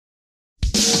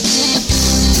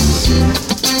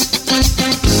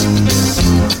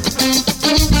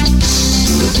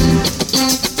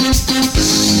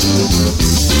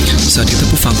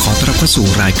ฟังขอต้อนรับเข้าสู่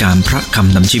รายการพระค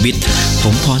ำนำชีวิตผ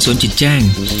มพรสวนจิตแจ้ง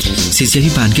ศิษยา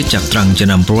ภิบาลคริสตจักรตรังจะ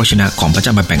นำพระวจนะของพระเจ้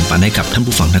ามาแบ่งปันให้กับท่าน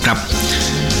ผู้ฟังนะครับ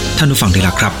ท่านผู้ฟังที่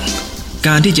รักครับก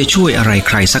ารที่จะช่วยอะไรใ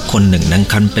ครสักคนหนึ่งนั้น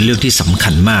เป็นเรื่องที่สำคั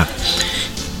ญมาก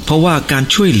เพราะว่าการ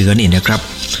ช่วยเหลือเนี่ยนะครับ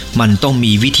มันต้อง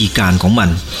มีวิธีการของมัน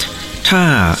ถ้า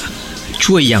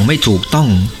ช่วยอย่างไม่ถูกต้อง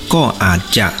ก็อาจ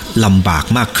จะลำบาก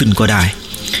มากขึ้นก็ได้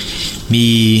มี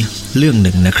เรื่องห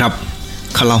นึ่งนะครับ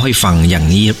เขาเล่าให้ฟังอย่าง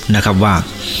นี้นะครับว่า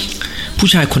ผู้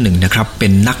ชายคนหนึ่งนะครับเป็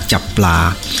นนักจับปลา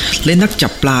และนักจั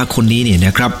บปลาคนนี้เนี่ยน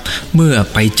ะครับเมื่อ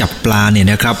ไปจับปลาเนี่ย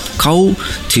นะครับเขา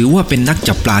ถือว่าเป็นนัก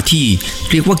จับปลาที่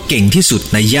เรียกว่าเก่งที่สุด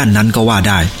ในย่านนั้นก็ว่า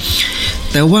ได้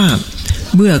แต่ว่า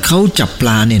เมื่อเขาจับปล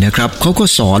าเนี่ยนะครับเขาก็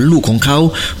สอนลูกของเขา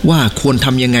ว่าควรท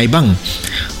ำยังไงบ้าง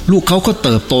ลูกเขาก็เ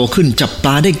ติบโตขึ้นจับปล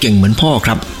าได้เก่งเหมือนพ่อค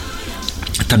รับ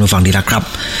ท่านผู้ฟังดีละครับ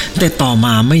แต่ต่อม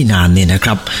าไม่นานเนี่ยนะค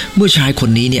รับเมื่อชายคน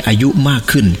นี้เนี่ยอายุมาก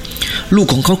ขึ้นลูก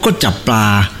ของเขาก็จับปลา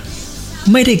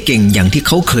ไม่ได้เก่งอย่างที่เ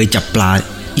ขาเคยจับปลา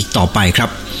อีกต่อไปครับ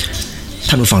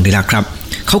ท่านผู้ฟังดีละครับ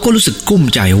เขาก็รู้สึกกุ้ม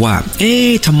ใจว่า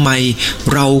ทำไม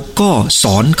เราก็ส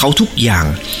อนเขาทุกอย่าง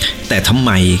แต่ทำไ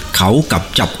มเขากับ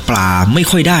จับปลาไม่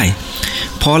ค่อยได้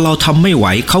พอเราทำไม่ไหว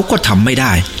เขาก็ทำไม่ไ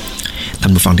ด้ท่า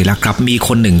นผู้ฟังดีละครับมีค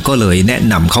นหนึ่งก็เลยแนะ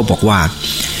นำเขาบอกว่า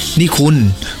นี่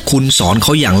คุณสอนเข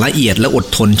าอย่างละเอียดและอด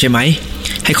ทนใช่ไหม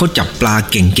ให้เขาจับปลา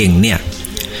เก่งๆเนี่ย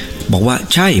บอกว่า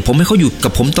ใช่ผมให้เขาอยู่กั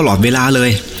บผมตลอดเวลาเล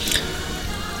ย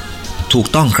ถูก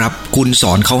ต้องครับคุณส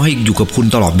อนเขาให้อยู่กับคุณ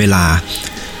ตลอดเวลา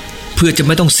เพื่อจะไ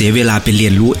ม่ต้องเสียเวลาไปเรี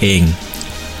ยนรู้เอง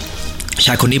ช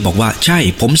ายคนนี้บอกว่าใช่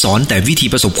ผมสอนแต่วิธี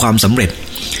ประสบความสำเร็จ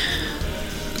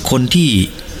คนที่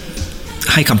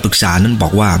ให้คำปรึกษานั้นบอ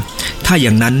กว่าถ้าอย่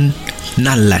างนั้น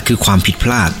นั่นแหละคือความผิดพ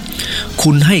ลาด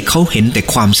คุณให้เขาเห็นแต่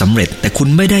ความสำเร็จแต่คุณ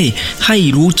ไม่ได้ให้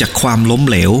รู้จักความล้ม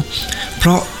เหลวเพร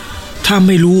าะถ้าไ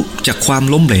ม่รู้จักความ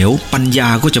ล้มเหลวปัญญา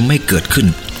ก็จะไม่เกิดขึ้น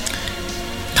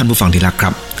ท่านผู้ฟังที่รักค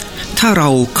รับถ้าเรา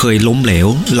เคยล้มเหลว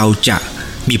เราจะ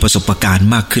มีประสบการณ์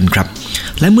มากขึ้นครับ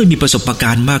และเมื่อมีประสบก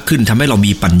ารณ์มากขึ้นทำให้เรา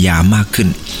มีปัญญามากขึ้น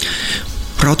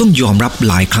เราต้องยอมรับ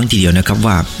หลายครั้งทีเดียวนะครับ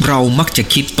ว่าเรามักจะ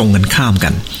คิดตรงกันข้ามกั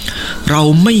นเรา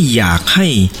ไม่อยากให้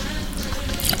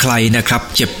ใครนะครับ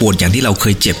เจ็บปวดอย่างที่เราเค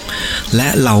ยเจ็บและ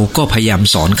เราก็พยายาม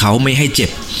สอนเขาไม่ให้เจ็บ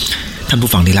ท่านผู้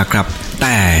ฟังที่รักครับแ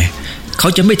ต่เขา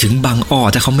จะไม่ถึงบางอ้อ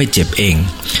ถ้าเขาไม่เจ็บเอง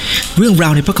เรื่องรา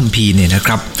วในพระคัมภีร์เนี่ยนะค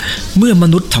รับเมื่อม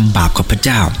นุษย์ทำบาปกับพระเ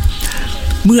จ้า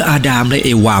เมื่ออาดัมและเอ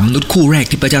วามนุษย์คู่แรก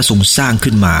ที่พระเจ้าทรงสร้าง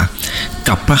ขึ้นมา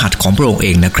กับพระหัตถ์ของพระองค์เอ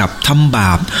งนะครับทำบ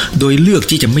าปโดยเลือก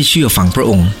ที่จะไม่เชื่อฟังพระ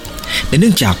องค์แต่เนื่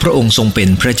องจากพระองค์ทรงเป็น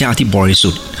พระเจ้าที่บริสุ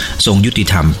ทธิ์ทรงยุติ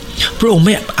ธรรมพระองค์ไ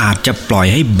ม่อาจจะปล่อย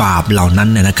ให้บาปเหล่านั้น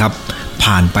นะครับ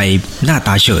ผ่านไปหน้าต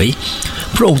าเฉย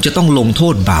พระองค์จะต้องลงโท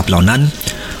ษบาปเหล่านั้น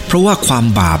เพราะว่าความ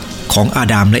บาปของอา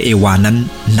ดัมและเอวานั้น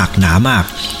หนักหนามาก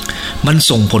มัน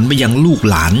ส่งผลไปยังลูก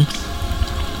หลาน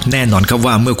แน่นอนครับ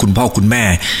ว่าเมื่อคุณพ่อคุณแม่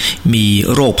มี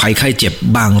โรคภัยไข้เจ็บ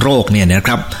บางโรคเนี่ยนะค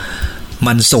รับ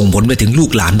มันส่งผลไปถึงลู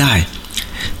กหลานได้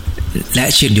และ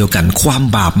เช่นเดียวกันความ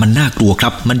บาปมันน่ากลัวครั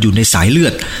บมันอยู่ในสายเลือ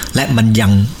ดและมันยั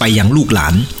งไปยังลูกหลา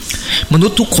นมนุษ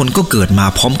ย์ทุกคนก็เกิดมา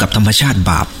พร้อมกับธรรมชาติ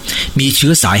บาปมีเชื้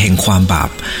อสายแห่งความบาป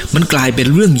มันกลายเป็น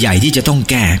เรื่องใหญ่ที่จะต้อง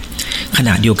แก้ขณ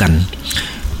ะเดียวกัน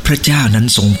พระเจ้านั้น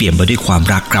ทรงเปี่ยมไปด้วยความ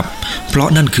รักครับเพราะ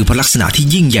นั่นคือพระลักษณะที่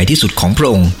ยิ่งใหญ่ที่สุดของพระ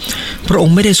องค์พระอง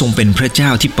ค์ไม่ได้ทรงเป็นพระเจ้า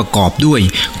ที่ประกอบด้วย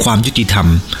ความยุติธรรม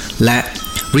และ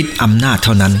ฤทธิ์อำนาจเ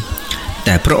ท่านั้นแ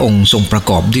ต่พระองค์ทรงประ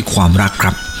กอบด้วยความรักค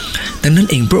รับดังนั้น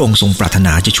เองพระองค์ทรงปรารถน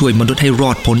าจะช่วยมนุษย์ให้ร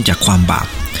อดพ้นจากความบาป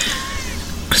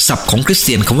ศัพท์ของคริสเ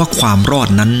ตียนคำว่าความรอด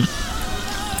นั้น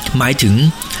หมายถึง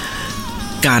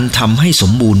การทำให้ส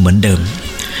มบูรณ์เหมือนเดิม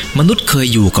มนุษย์เคย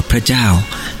อยู่กับพระเจ้า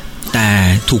แต่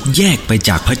ถูกแยกไป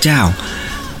จากพระเจ้า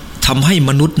ทำให้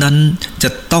มนุษย์นั้นจะ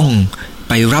ต้อง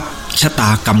ไปรับชะตา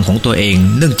กรรมของตัวเอง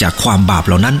เนื่องจากความบาปเ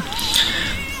หล่านั้น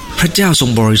พระเจ้าทรง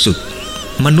บริสุทธิ์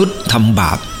มนุษย์ทำบ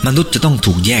าปมนุษย์จะต้อง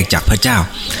ถูกแยกจากพระเจ้า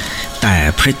แต่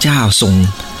พระเจ้าทรง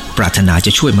ปรารถนาจ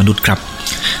ะช่วยมนุษย์ครับ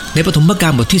ในปฐมกา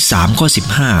ลบทที่3ข้อ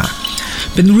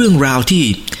15เป็นเรื่องราวที่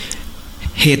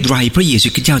เหตุไรพระเยซู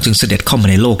คริสต์เจ้าจึงเสด็จเข้ามา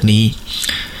ในโลกนี้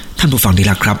ท่านผู้ฟังดี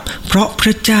ละครับเพราะพร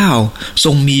ะเจ้าท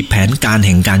รงมีแผนการแ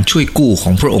ห่งการช่วยกู้ข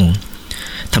องพระองค์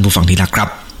ท่านผู้ฟังดีละครับ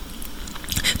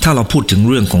ถ้าเราพูดถึง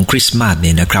เรื่องของคริสต์มาสเ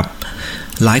นี่ยนะครับ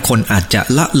หลายคนอาจจะ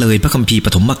ละเลยพระคัมภีร์ป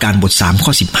ฐมกาลบท3ข้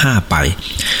อ15ไป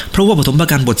เพราะว่าปฐม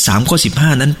กาลบท3ข้อ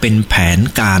15นั้นเป็นแผน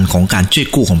การของการช่วย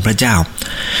กู้ของพระเจ้า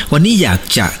วันนี้อยาก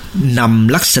จะน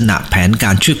ำลักษณะแผนก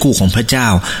ารช่วยกู้ของพระเจ้า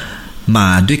มา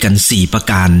ด้วยกัน4ประ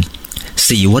การ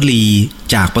4วลี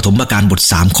จากปฐมกาลบท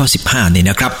3ข้อ15นี่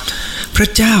นะครับพระ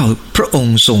เจ้าพระอง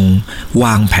ค์ทรงว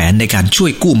างแผนในการช่ว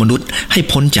ยกู้มนุษย์ให้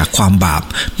พ้นจากความบาป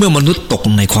เมื่อมนุษย์ตก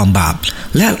ในความบาป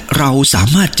และเราสา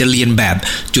มารถจะเรียนแบบ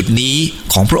จุดนี้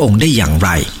ของพระองค์ได้อย่างไร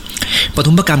ปฐ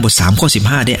มกาลบท3ข้อ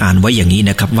15ได้อ่านไว้อย่างนี้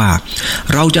นะครับว่า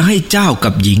เราจะให้เจ้ากั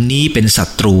บหญิงนี้เป็นศั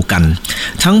ตรูกัน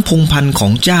ทั้งพงศ์พันธุ์ขอ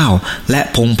งเจ้าและ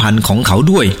พงศ์พันธุ์ของเขา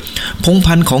ด้วยพงศ์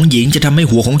พันธุ์ของหญิงจะทำให้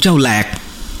หัวของเจ้าแหลก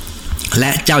แล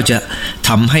ะเจ้าจะท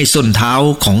ำให้ส้นเท้า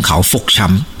ของเขาฟกช้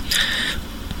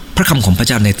ำพระคำของพระเ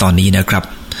จ้าในตอนนี้นะครับ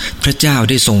พระเจ้า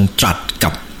ได้ทรงตรัสกั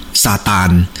บซาตาน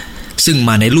ซึ่งม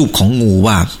าในรูปของงู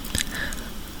ว่า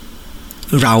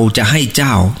เราจะให้เจ้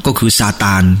าก็คือซาต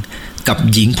านกับ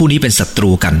หญิงผู้นี้เป็นศัต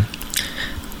รูกัน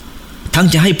ทั้ง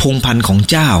จะให้พงศ์พันธุ์ของ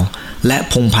เจ้าและ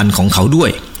พงศ์พันธุ์ของเขาด้ว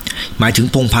ยหมายถึง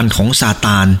พงศ์พันธุ์ของซาต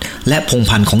านและพงศ์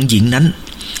พันธุ์ของหญิงนั้น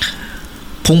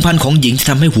พงศ์พันธุ์ของหญิงจะ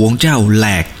ทำให้หัวของเจ้าแหล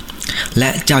กและ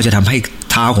เจ้าจะทำให้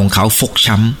เท้าของเขาฟก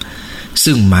ช้ำ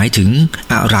ซึ่งหมายถึง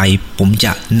อะไรผมจ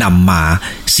ะนำมา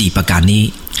4ประการนี้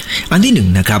อันที่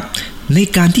1นะครับใน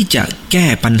การที่จะแก้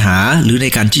ปัญหาหรือใน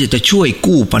การที่จะช่วย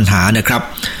กู้ปัญหานะครับ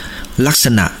ลักษ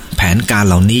ณะแผนการ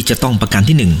เหล่านี้จะต้องประการ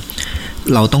ที่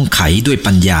1เราต้องไขด้วย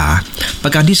ปัญญาปร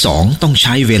ะการที่2ต้องใ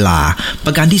ช้เวลาป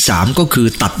ระการที่3ก็คือ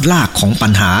ตัดรากของปั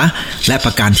ญหาและป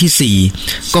ระการที่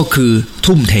4ก็คือ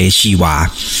ทุ่มเทชีวา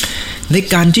ใน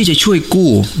การที่จะช่วยกู้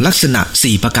ลักษณะ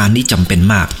4ประการนี้จำเป็น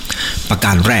มากประก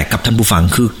ารแรกกับท่านผู้ฟัง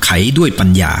คือไขด้วยปัญ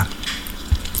ญา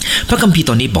พระคัมภีร์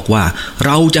ตอนนี้บอกว่าเ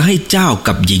ราจะให้เจ้า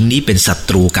กับหญิงนี้เป็นศัต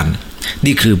รูกัน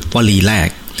นี่คือวลีแรก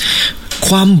ค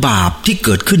วามบาปที่เ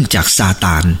กิดขึ้นจากซาต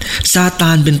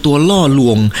านเป็นตัวล่อล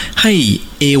วงให้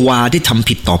เอวาได้ทำ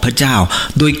ผิดต่อพระเจ้า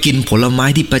โดยกินผลไม้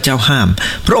ที่พระเจ้าห้าม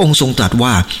พระองค์ทรงตรัส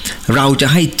ว่าเราจะ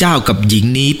ให้เจ้ากับหญิง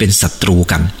นี้เป็นศัตรู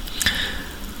กัน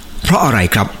เพราะอะไร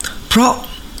ครับเพราะ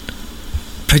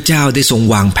พระเจ้าได้ทรง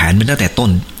วางแผนมาตั้งแต่ต้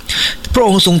นพระอ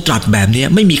งค์ทรงตรัสแบบนี้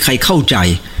ไม่มีใครเข้าใจ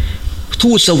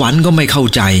ทูตสวรรค์ก็ไม่เข้า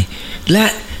ใจและ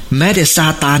แม้แต่ซา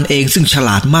ตานเองซึ่งฉล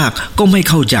าดมากก็ไม่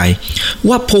เข้าใจ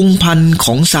ว่าพงศ์พันธุ์ข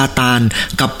องซาตาน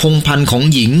กับพงศ์พันธุ์ของ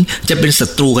หญิงจะเป็นศั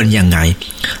ตรูกันยังไง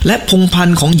และพงศ์พัน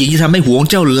ธุ์ของหญิงจะทำให้หัวของ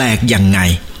เจ้าแหลกยังไง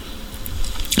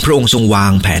พระองค์ทรงวา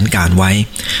งแผนการไว้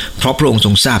เพราะพระองค์ทร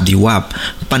งทราบดีว่า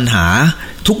ปัญหา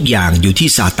ทุกอย่างอยู่ที่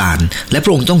ซาตานและพร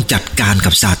ะองค์ต้องจัดการ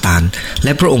กับซาตานแล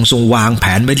ะพระองค์ทรงวางแผ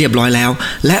นไว้เรียบร้อยแล้ว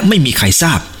และไม่มีใครทร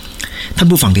าบท่าน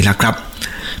ผู้ฟังที่รักครับ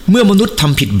เมื่อมนุษย์ท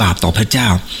ำผิดบาปต่อพระเจ้า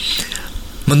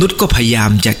มนุษย์ก็พยายา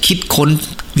มจะคิดค้น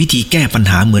วิธีแก้ปัญ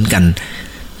หาเหมือนกัน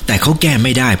แต่เขาแก้ไ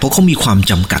ม่ได้เพราะเขามีความ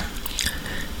จำกัด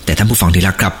แต่ท่านผู้ฟังที่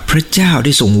รักครับพระเจ้าไ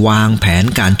ด้ทรงวางแผน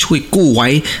การช่วยกู้ไว้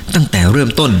ตั้งแต่เริ่ม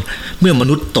ต้นเมื่อม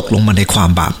นุษย์ตกลงมาในความ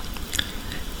บาป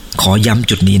ขอย้ำ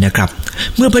จุดนี้นะครับ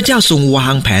เมื่อพระเจ้าทรงวา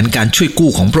งแผนการช่วยกู้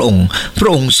ของพระอ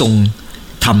งค์ทรง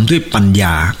ทำด้วยปัญญ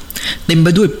าเต็มไป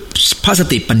ด้วยพระส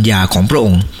ติปัญญาของพระอ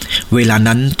งค์เวลา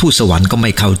นั้นทูตสวรรค์ก็ไ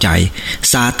ม่เข้าใจ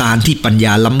ซาตานที่ปัญญ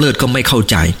าล้ำเลิศก็ไม่เข้า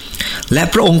ใจและ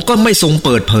พระองค์ก็ไม่ทรงเ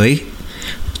ปิดเผย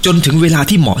จนถึงเวลา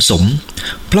ที่เหมาะสม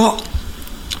เพราะ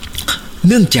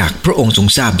เนื่องจากพระองค์ทรง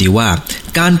ทราบดีว่า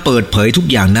การเปิดเผยทุก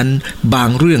อย่างนั้นบาง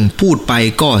เรื่องพูดไป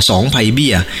ก็2 ไผ่เ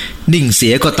บี้ยนิ่งเสี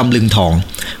ยก็ตำลึงทอง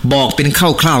บอกเป็น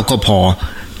คร่าวๆก็พอ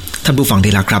ท่านผู้ฟัง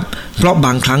ที่รักครับเพราะบ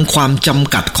างครั้งความจ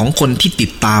ำกัดของคนที่ติ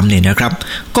ดตามเนี่ยนะครับ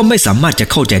ก็ไม่สามารถจะ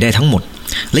เข้าใจได้ทั้งหมด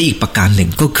และอีกประการหนึ่ง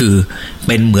ก็คือเ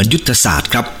ป็นเหมือนยุทธศาสต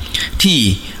ร์ครับที่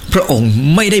พระองค์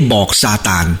ไม่ได้บอกซาต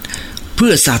านเพื่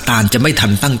อซาตานจะไม่ทั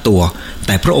นตั้งตัวแ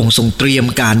ต่พระองค์ทรงเตรียม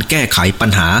การแก้ไขปัญ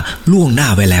หาล่วงหน้า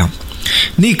ไว้แล้ว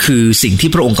นี่คือสิ่งที่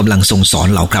พระองค์กำลังทรงสอน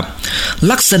เราครับ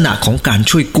ลักษณะของการ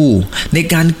ช่วยกู้ใน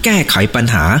การแก้ไขปัญ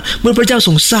หาเมื่อพระเจ้าท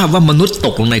รงทราบว่ามนุษย์ต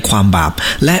กลงในความบาป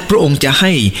และพระองค์จะใ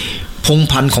ห้พงศ์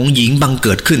พันธุ์ของหญิงบังเ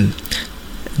กิดขึ้น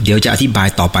เดี๋ยวจะอธิบาย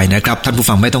ต่อไปนะครับท่านผู้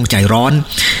ฟังไม่ต้องใจร้อน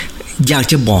อยาก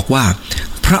จะบอกว่า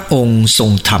พระองค์ทร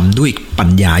งทำด้วยปัญ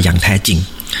ญาอย่างแท้จริง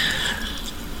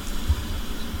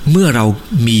เมื่อเรา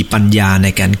มีปัญญาใน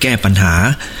การแก้ปัญหา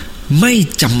ไม่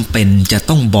จำเป็นจะ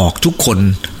ต้องบอกทุกคน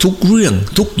ทุกเรื่อง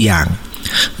ทุกอย่าง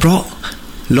เพราะ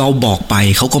เราบอกไป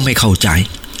เขาก็ไม่เข้าใจ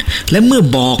และเมื่อ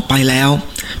บอกไปแล้ว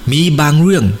มีบางเ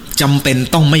รื่องจำเป็น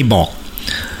ต้องไม่บอก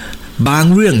บาง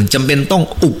เรื่องจำเป็นต้อง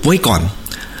อุบไว้ก่อน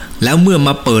แล้วเมื่อม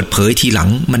าเปิดเผยทีหลัง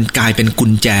มันกลายเป็นกุ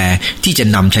ญแจที่จะ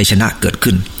นำชัยชนะเกิด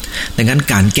ขึ้นดังนั้น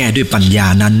การแก้ด้วยปัญญา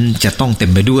นั้นจะต้องเต็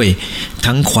มไปด้วย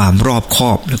ทั้งความรอบค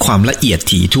อบและความละเอียด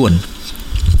ถี่ถ้วน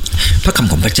พระค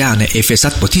ำของพระเจ้าในเอเฟซั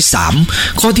สบทที่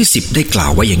3ข้อที่10ได้กล่า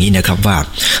วไว้อย่างนี้นะครับว่า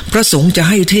พระสงฆ์จะ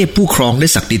ให้เทพผู้ครองและ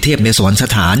ศักดิเทพในสวรรคส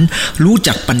ถานรู้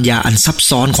จักปัญญาอันซับ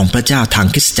ซ้อนของพระเจ้าทาง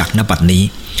คริสตจักรณบัดนี้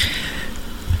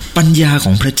ปัญญาข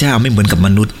องพระเจ้าไม่เหมือนกับม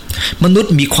นุษย์ มนุษ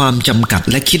ย์มีความจำกัด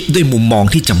และคิดด้วยมุมมอง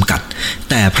ที่จำกัด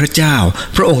แต่พระเจ้า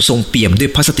พระองค์ทรงเปี่ยมด้วย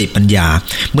พระสติปัญญา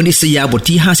เหมือนอิสยาห์บท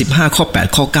ที่55ข้อ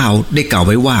8ข้อ9ได้กล่าวไ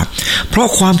ว้ว่าเพราะ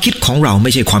ความคิดของเราไ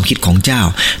ม่ใช่ความคิดของเจ้า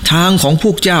ทางของพ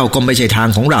วกเจ้าก็ไม่ใช่ทาง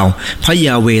ของเราพระย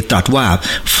าเวห์ตรัสว่า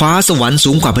ฟ้าสวรรค์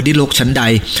สูงกว่าแผ่นดินโลกชั้นใด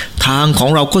ทางของ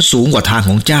เราก็สูงกว่าทาง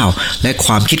ของเจ้าและค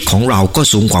วามคิดของเราก็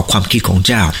สูงกว่าความคิดของ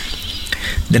เจ้า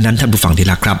ดังนั้นท่านผู้ฟังที่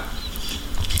รักครับ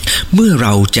เมื่อเร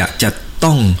าจะ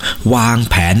ต้องวาง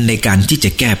แผนในการที่จะ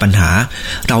แก้ปัญหา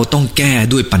เราต้องแก้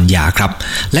ด้วยปัญญาครับ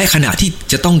และขณะที่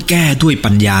จะต้องแก้ด้วย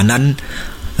ปัญญานั้น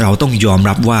เราต้องยอม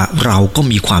รับว่าเราก็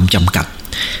มีความจำกัด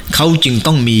เขาจึง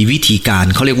ต้องมีวิธีการ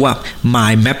เขาเรียกว่า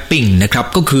mind mapping นะครับ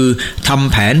ก็คือท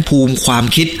ำแผนภูมิความ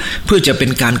คิดเพื่อจะเป็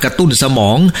นการกระตุ้นสม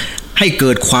องให้เ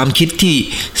กิดความคิดที่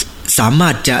สามา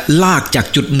รถจะลากจาก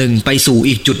จุดหนึ่งไปสู่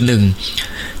อีกจุดหนึ่ง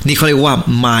นี่เขาเรียกว่า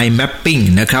mind mapping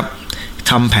นะครับ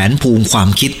ทำแผนภูมิความ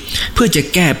คิดเพื่อจะ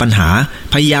แก้ปัญหา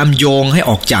พยายามโยงให้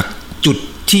ออกจากจุด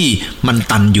ที่มัน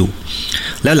ตันอยู่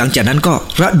แล้วหลังจากนั้นก็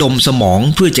ระดมสมอง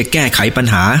เพื่อจะแก้ไขปัญ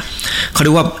หาเขาเรี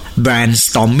ยกว่า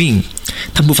brainstorming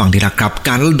ท่านผู้ฟังที่รักครับก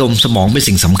ารระดมสมองเป็น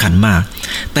สิ่งสำคัญมาก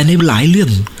แต่ในหลายเรื่อ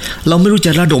งเราไม่รู้จ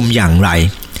ะระดมอย่างไร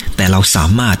แต่เราสา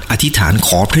มารถอธิษฐานข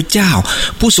อพระเจ้า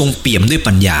ผู้ทรงเปี่ยมด้วย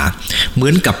ปัญญาเหมื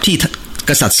อนกับที่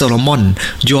กษัตริย์โซโลมอน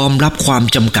ยอมรับความ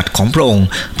จำกัดของพระอ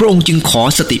งค์จึงขอ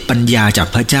สติปัญญาจาก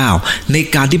พระเจ้าใน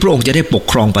การที่พระองค์จะได้ปก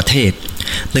ครองประเทศ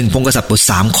1พงศ์กษัตริย์บท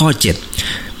3ข้อ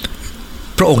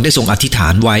7พระองค์ได้ทรงอธิษฐา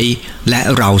นไว้และ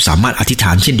เราสามารถอธิษฐ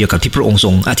านเช่นเดียวกับที่พระองค์ทร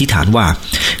งอธิษฐานว่า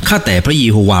ข้าแต่พระเย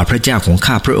โฮวาห์พระเจ้าของ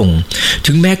ข้าพระองค์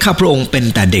ถึงแม้ข้าพระองค์เป็น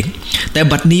แต่เด็กแต่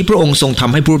บัดนี้พระองค์ทรงท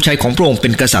ำให้ผู้รับใช้ของพระองค์เป็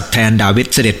นกษัตริย์แทนดาวิด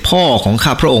เสด็จพ่อของข้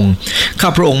าพระอง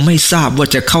ค์ไม่ทราบว่า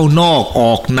จะเข้านอกอ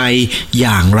อกในอ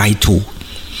ย่างไรถูก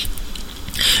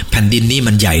แผ่นดินนี้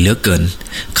มันใหญ่เหลือเกิน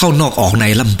เข้านอกออกใน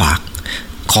ลำบาก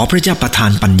ขอพระเจ้าประทา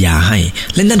นปัญญาให้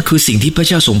และนั่นคือสิ่งที่พระ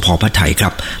เจ้าทรงพอพระทัยครั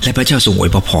บและพระเจ้าทรงอว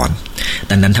ยพร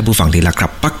ดังนั้นท่านผู้ฟังที่รักครั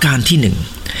บประการที่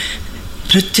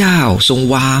1พระเจ้าทรง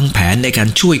วางแผนในการ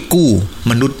ช่วยกู้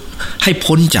มนุษย์ให้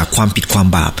พ้นจากความผิดความ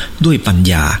บาปด้วยปัญ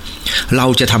ญาเรา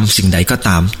จะทำสิ่งใดก็ต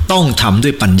ามต้องทำด้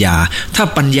วยปัญญาถ้า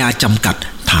ปัญญาจำกัด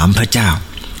ถามพระเจ้า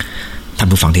ท่า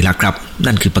นผู้ฟังที่รักครับ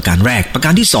นั่นคือประการแรกประกา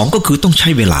รที่2ก็คือต้องใช้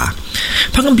เวลา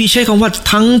พระคัมภีร์ใช้คำว่า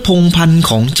ทั้งพงศ์พันธุ์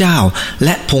ของเจ้าแล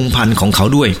ะพงศ์พันธุ์ของเขา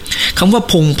ด้วยคำว่า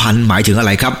พงศ์พันธุ์หมายถึงอะไ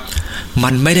รครับมั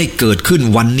นไม่ได้เกิดขึ้น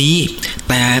วันนี้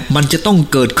แต่มันจะต้อง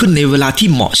เกิดขึ้นในเวลาที่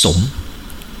เหมาะสม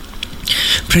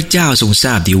พระเจ้าทรงท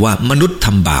ราบดีว่ามนุษย์ท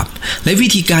ำบาปและวิ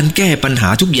ธีการแก้ปัญหา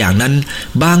ทุกอย่างนั้น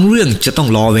บางเรื่องจะต้อง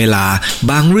รอเวลา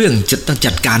บางเรื่องจะต้อง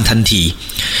จัดการทันที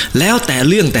แล้วแต่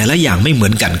เรื่องแต่ละอย่างไม่เหมื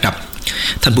อนกันครับ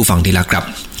ท่านผู้ฟังที่รักครับ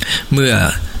เมื่อ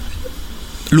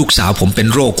ลูกสาวผมเป็น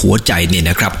โรคหัวใจเนี่ย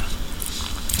นะครับ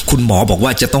คุณหมอบอกว่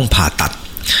าจะต้องผ่าตัด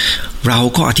เรา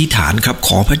ก็อธิษฐานครับข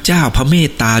อพระเจ้าพระเม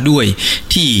ตตาด้วย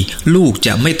ที่ลูกจ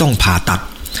ะไม่ต้องผ่าตัด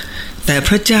แต่พ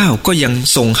ระเจ้าก็ยัง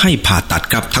ทรงให้ผ่าตัด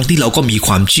ครับทั้งที่เราก็มีค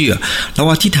วามเชื่อเรา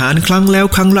อธิษฐานครั้งแล้ว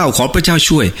ครั้งเล่าขอพระเจ้า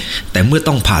ช่วยแต่เมื่อ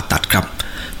ต้องผ่าตัดครับ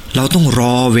เราต้องร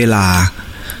อเวลา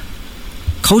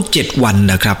เขา7 วัน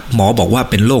นะครับหมอบอกว่า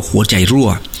เป็นโรคหัวใจรั่ว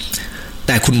แ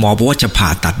ต่คุณหมอบอกว่าจะผ่า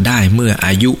ตัดได้เมื่ออ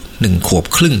ายุ1 ขวบ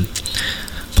ครึ่ง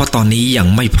เพราะตอนนี้ยัง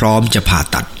ไม่พร้อมจะผ่า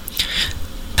ตัด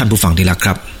ท่านผู้ฟังที่รักค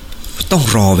รับต้อง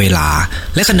รอเวลา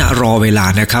และขณะรอเวลา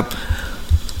นะครับ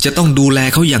จะต้องดูแล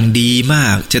เขาอย่างดีมา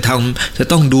กจะ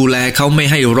ต้องดูแลเขาไม่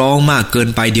ให้ร้องมากเกิน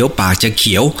ไปเดี๋ยวปากจะเ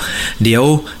ขียวเดี๋ยว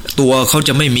ตัวเขาจ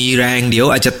ะไม่มีแรงเดี๋ยว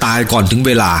อาจจะตายก่อนถึงเ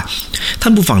วลาท่า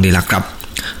นผู้ฟังที่รักครับ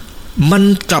มัน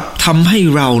กลับทำให้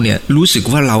เราเนี่ยรู้สึก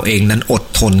ว่าเราเองนั้นอด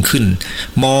ทนขึ้น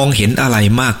มองเห็นอะไร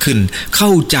มากขึ้นเข้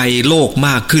าใจโลกม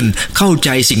ากขึ้นเข้าใจ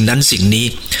สิ่งนั้นสิ่งนี้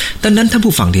ดังนั้นท่าน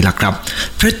ผู้ฟังที่รักครับ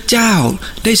พระเจ้า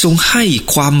ได้ทรงให้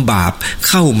ความบาป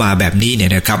เข้ามาแบบนี้เนี่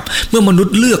ยนะครับเมื่อมนุษ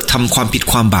ย์เลือกทำความผิด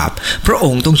ความบาปพระอ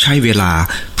งค์ต้องใช้เวลา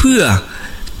เพื่อ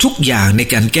ทุกอย่างใน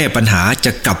การแก้ปัญหาจ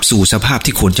ะกลับสู่สภาพ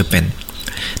ที่ควรจะเป็น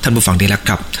ท่านผู้ฟังที่รัก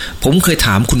ครับผมเคยถ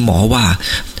ามคุณหมอว่า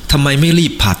ทำไมไม่รี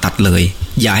บผ่าตัดเลย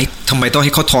ทำไมต้องใ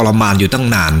ห้เขาทรมานอยู่ตั้ง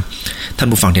นานท่าน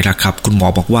ผู้ฟังที่รักครับคุณหมอ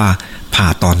บอกว่าผ่า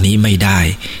ตอนนี้ไม่ได้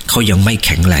เขายังไม่แ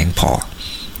ข็งแรงพอ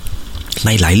ใน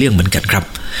หลายเรื่องเหมือนกันครับ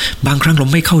บางครั้งเรา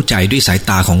ไม่เข้าใจด้วยสาย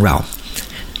ตาของเรา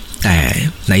แต่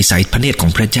ในสายพระเนตรขอ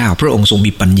งพระเจ้าพระองค์ทรง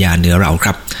มีปัญญาเหนือเราค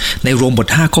รับในโรมบท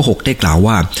5ข้อ6ได้กล่าว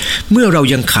ว่าเมื่อเรา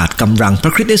ยังขาดกำลังพร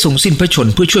ะคริสต์ได้ทรงสิ้นพระชน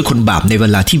ม์เพื่อช่วยคนบาปในเว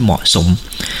ลาที่เหมาะสม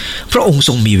พระองค์ท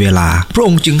รงมีเวลาพระอ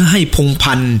งค์จึงให้พงศ์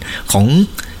พันธุ์ของ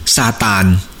ซาตาน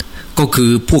ก็คื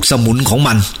อพวกสมุนของ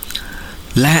มัน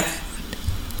และ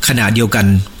ขณะเดียวกัน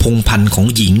พงศ์พันธุ์ของ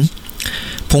หญิง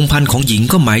พงศ์พันธุ์ของหญิง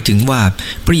ก็หมายถึงว่า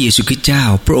พระเยซูคริสต์เจ้า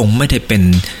พระองค์ไม่ได้เป็น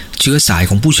เชื้อสาย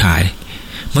ของผู้ชาย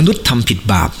มนุษย์ทำผิด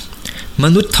บาปม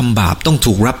นุษย์ทำบาปต้อง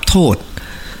ถูกรับโทษ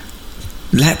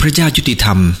และพระเจ้ายุติธร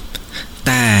รม แ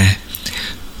ต่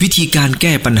วิธีการแ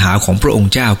ก้ปัญหาของพระอง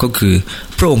ค์เจ้าก็คือ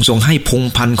พระองค์ทรงให้พง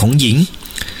ศ์พันธุ์ของหญิง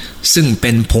ซึ่งเ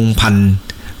ป็นพงศ์พันธุ์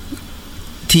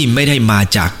ที่ไม่ได้มา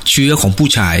จากเชื้อของผู้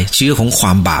ชายเชื้อของคว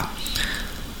ามบาป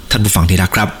ท่านผู้ฟังที่รั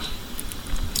กครับ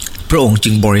พระองค์จึ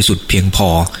งบริสุทธิ์เพียงพอ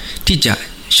ที่จะ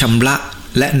ชำระ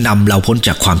และนำเราพ้นจ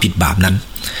ากความผิดบาปนั้น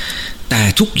แต่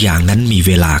ทุกอย่างนั้นมีเ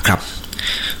วลาครับ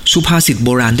สุภาษิตโบ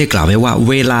ราณได้กล่าวไว้ว่า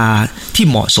เวลาที่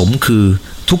เหมาะสมคือ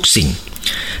ทุกสิ่ง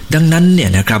ดังนั้นเนี่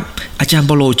ยนะครับอาจารย์เ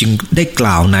ปาโลจึงได้ก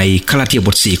ล่าวในกาลาเทียบ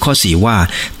ท4ข้อ4ว่า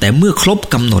แต่เมื่อครบ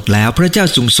กำหนดแล้วพระเจ้า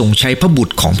ทรงใช้พระบุต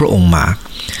รของพระองค์มา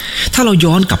ถ้าเรา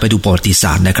ย้อนกลับไปดูประวัติศ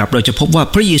าสตร์นะครับเราจะพบว่า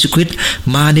พระเยซูคริสต์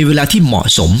มาในเวลาที่เหมาะ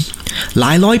สมหล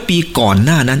ายร้อยปีก่อนห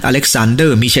น้านั้นอเล็กซานเดอ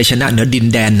ร์มีชัยชนะเหนือดิน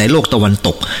แดนในโลกตะวันต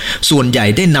กส่วนใหญ่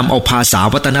ได้นำเอาภาษา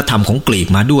วัฒนธรรมของกรีก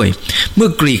มาด้วยเมื่อ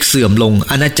กรีกเสื่อมลง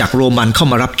อาณาจักรโรมันเข้า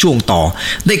มารับช่วงต่อ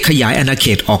ได้ขยายอาณาเข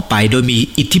ตออกไปโดยมี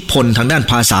อิทธิพลทางด้าน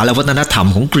ภาษาและวัฒนธรรม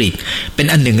ของกรีกเป็น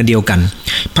อันหนึ่งอันเดียวกัน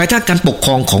ภายใต้การปกค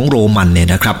รองของโรมันเนี่ย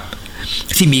นะครับ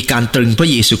ที่มีการตรึงพระ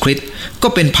เยซูคริสต์ก็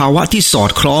เป็นภาวะที่สอ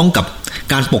ดคล้องกับ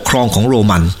การปกครองของโร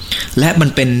มันและมัน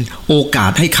เป็นโอกา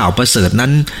สให้ข่าวประเสริฐ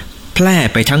นั้นแพร่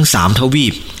ไปทั้ง3ทวี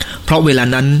ปเพราะเวลา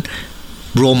นั้น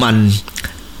โรมัน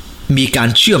มีการ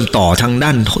เชื่อมต่อทางด้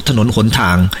านถนนหนท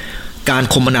างการ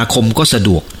คมนาคมก็สะด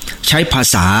วกใช้ภา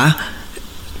ษา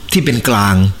ที่เป็นกลา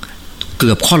งเกื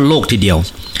อบค่อนโลกทีเดียว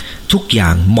ทุกอย่า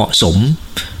งเหมาะสม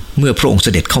เมื่อพระองค์เส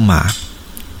ด็จเข้ามา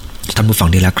ท่านผู้ฟัง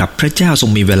ดีแล้วครับพระเจ้าทรง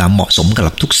มีเวลาเหมาะสมกั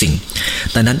บทุกสิ่ง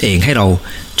ดังนั้นเองให้เรา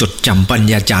จดจำปัญ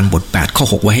ญาจารย์บท8ข้อ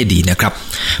6ไว้ให้ดีนะครับ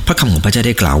พระคำของพระเจ้าไ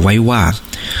ด้กล่าวไว้ว่า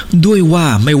ด้วยว่า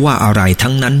ไม่ว่าอะไร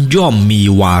ทั้งนั้นย่อมมี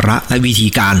วาระและวิธี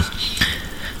การ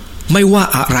ไม่ว่า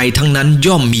อะไรทั้งนั้น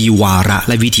ย่อมมีวาระแ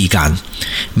ละวิธีการ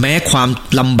แม้ความ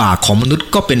ลำบากของมนุษย์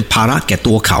ก็เป็นภาระแก่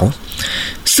ตัวเขา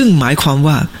ซึ่งหมายความ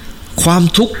ว่าความ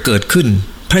ทุกข์เกิดขึ้น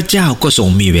พระเจ้าก็ทรง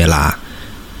มีเวลา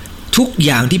ทุกอ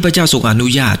ย่างที่พระเจ้าทรงอนุ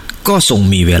ญาตก็ทรง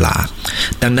มีเวลา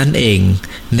ดังนั้นเอง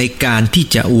ในการที่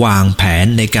จะวางแผน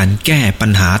ในการแก้ปั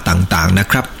ญหาต่างๆนะ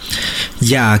ครับ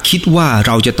อย่าคิดว่าเ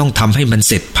ราจะต้องทำให้มัน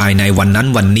เสร็จภายในวันนั้น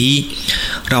วันนี้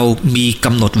เรามีก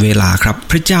ำหนดเวลาครับ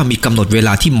พระเจ้ามีกำหนดเวล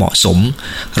าที่เหมาะสม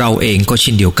เราเองก็เ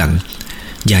ช่นเดียวกัน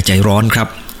อย่าใจร้อนครับ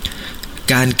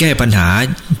การแก้ปัญหา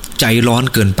ใจร้อน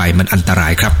เกินไปมันอันตรา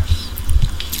ยครับ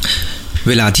เ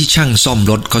วลาที่ช่างซ่อม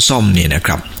รถเขาซ่อมเนี่ยนะค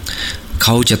รับเข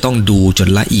าจะต้องดูจน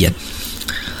ละเอียด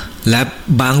และ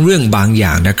บางเรื่องบางอ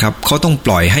ย่างนะครับเขาต้องป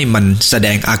ล่อยให้มันแสด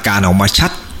งอาการออกมาชั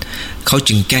ดเขา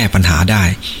จึงแก้ปัญหาได้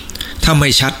ถ้าไม่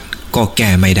ชัดก็แก้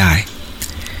ไม่ได้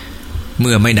เ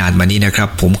มื่อไม่นานมานี้นะครับ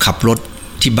ผมขับรถ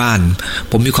ที่บ้าน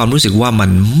ผมมีความรู้สึกว่ามัน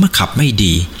ขับไม่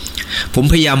ดีผม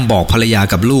พยายามบอกภรรยา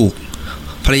กับลู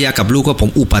กก็ผม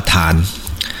อุปทาน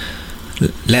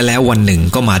และแล้ววันหนึ่ง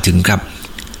ก็มาถึงครับ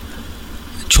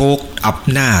โชคอัพ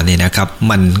หน้าเนี่ยนะครับ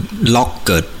มันเ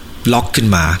กิดล็อกขึ้น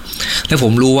มาและผ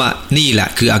มรู้ว่านี่แหละ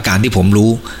คืออาการที่ผม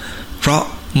รู้เพราะ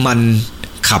มัน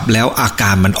ขับแล้วอาก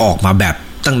ารมันออกมาแบบ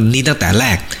ตั้งแต่แร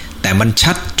กแต่มัน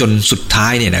ชัดจนสุดท้า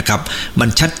ยเนี่ยนะครับมัน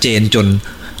ชัดเจนจน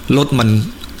รถมัน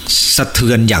สะเทื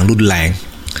อนอย่างรุนแรง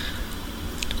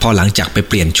พอหลังจากไป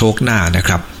เปลี่ยนโชคหน้านะค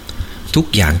รับทุก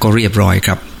อย่างก็เรียบร้อยค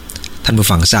รับท่านผู้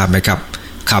ฟังทราบไหมครับ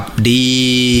ขับดี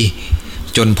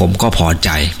จนผมก็พอใจ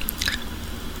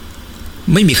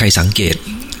ไม่มีใครสังเกต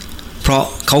เพราะ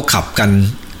เขาขับกั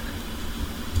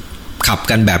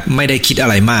นแบบไม่ได้คิดอะ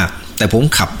ไรมากแต่ผม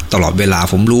ขับตลอดเวลา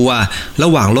ผมรู้ว่าระ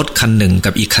หว่างรถคันหนึ่ง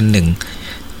กับอีกคันหนึ่ง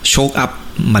โชคอัพ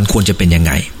มันควรจะเป็นยังไ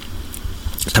ง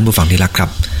ท่านผู้ฟังที่รักครับ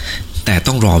แต่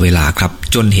ต้องรอเวลาครับ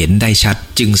จนเห็นได้ชัด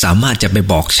จึงสามารถจะไป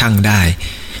บอกช่างได้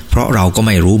เพราะเราก็ไ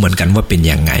ม่รู้เหมือนกันว่าเป็น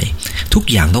ยังไงทุก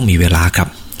อย่างต้องมีเวลาครับ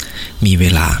มีเว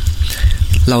ลา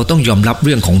เราต้องยอมรับเ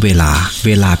รื่องของเวลา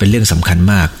เป็นเรื่องสำคัญ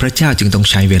มากพระเจ้าจึงต้อง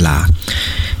ใช้เวลา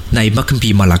ในมัคคัมภี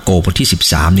ร์มาระโกบทที่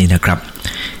13นี่นะครับ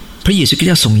พระเยซูคริส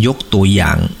ต์ทรงยกตัวอย่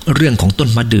างเรื่องของต้น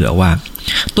มะเดื่อว่า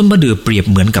ต้นมะเดื่อเปรียบ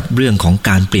เหมือนกับเรื่องของก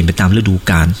ารเปลี่ยนไปตามฤดู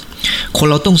กาลคน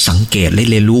เราต้องสังเกตและ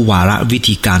เรียนรู้วาระวิ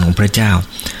ธีการของพระเจ้า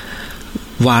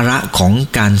วาระของ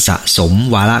การสะสม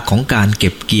วาระของการเก็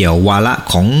บเกี่ยววาระ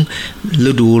ของ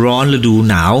ฤดูร้อนฤดู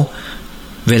หนาว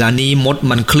เวลานี้มด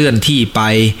มันเคลื่อนที่ไป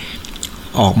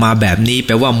ออกมาแบบนี้แป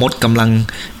ลว่ามดกำลัง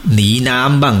หนีน้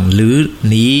ำบ้างหรือ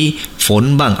หนีฝน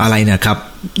บ้างอะไรนะครับ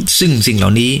ซึ่งสิ่งเหล่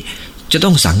านี้จะต้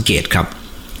องสังเกตครับ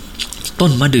ต้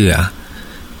นมะเดื่อ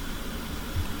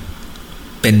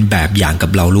เป็นแบบอย่างกั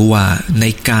บเรารู้ว่าใน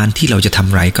การที่เราจะทำ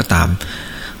อะไรก็ตาม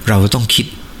เราต้องคิด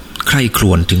ใคร่คร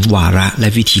วญถึงวาระและ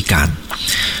วิธีการ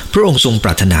พระองค์ทรงปร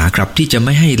ารถนาครับที่จะไ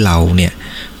ม่ให้เราเนี่ย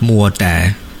มัวแต่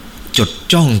จด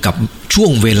จ้องกับช่ว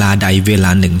งเวลาใดเวล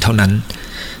าหนึ่งเท่านั้น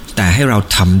แต่ให้เรา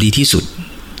ทำดีที่สุด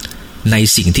ใน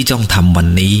สิ่งที่ต้องทำวัน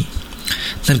นี้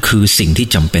นั่นคือสิ่งที่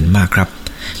จำเป็นมากครับ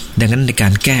ดังนั้นในกา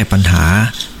รแก้ปัญหา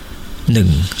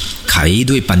 1. ไข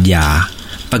ด้วยปัญญา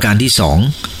ประการที่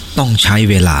 2. ต้องใช้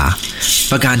เวลา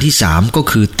ประการที่ 3. ก็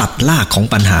คือตัดรากของ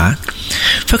ปัญหา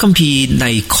พระคัมภีร์ใน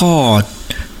ข้อ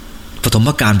ปฐม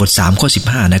กาลบท3ข้อ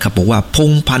15นะครับบอกว่าพ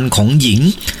งศ์พันธุ์ของหญิง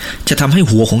จะทำให้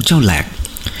หัวของเจ้าแหลก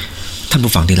ท่าน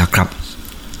ผู้ฟังที่รักครับ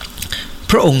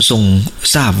พระองค์ทรง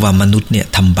ทราบว่ามนุษย์เนี่ย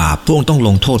ทำบาปพระองค์ต้องล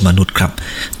งโทษมนุษย์ครับ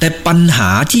แต่ปัญหา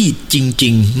ที่จริ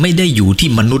งๆไม่ได้อยู่ที่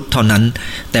มนุษย์เท่านั้น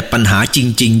แต่ปัญหาจ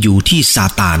ริงๆอยู่ที่ซา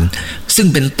ตานซึ่ง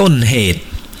เป็นต้นเหตุ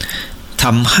ท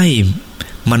ำให้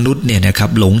มนุษย์เนี่ยนะครับ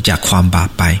หลงจากความบาป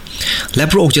ไปและ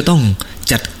พระองค์จะต้อง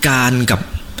จัดการกับ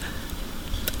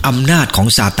อำนาจของ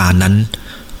ซาตานนั้น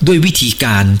ด้วยวิธีก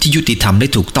ารที่ยุติธรรมได้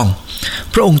ถูกต้อง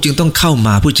พระองค์จึงต้องเข้าม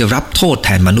าเพื่อจะรับโทษแท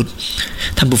นมนุษย์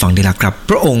ท่านผู้ฟังที่รักครับ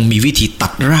พระองค์มีวิธีตั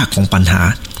ดรากของปัญหา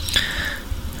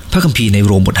พระคัมภีร์ในโ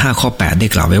รมบท5ข้อ8ได้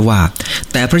กล่าวไว้ว่า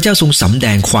แต่พระเจ้าทรงสำแด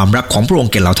งความรักของพระอง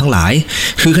ค์แก่เราทั้งหลาย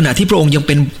คือขณะที่พระองค์ยังเ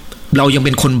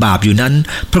ป็นคนบาปอยู่นั้น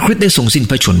พระคริสต์ได้ทรงสิ้น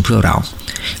พระชนเพื่อเรา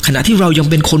ขณะที่เรายัง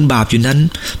เป็นคนบาปอยู่นั้น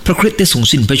พระคริสต์ได้ทรง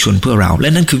สิ้นพระชนเพื่อเราและ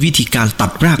นั่นคือวิธีการตั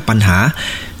ดรากปัญหา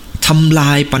ทำล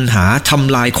ายปัญหาท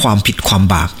ำลายความผิดความ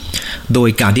บาปโดย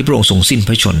การที่พระองค์ทรงสิ้นพ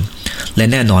ระชนและ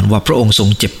แน่นอนว่าพระองค์ทรง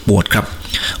เจ็บปวดครับ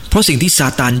เพราะสิ่งที่ซา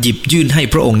ตานหยิบยื่นให้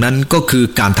พระองค์นั้นก็คือ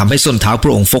การทำให้ส้นเท้าพร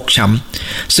ะองค์ฟกช้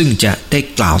ำซึ่งจะได้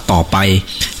กล่าวต่อไป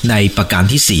ในประการ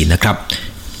ที่4นะครับ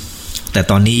แต่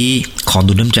ตอนนี้ขอ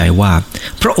ดูน้ำใจว่า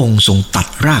พระองค์ทรงตัด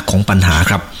รากของปัญหา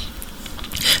ครับ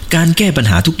การแก้ปัญ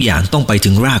หาทุกอย่างต้องไปถึ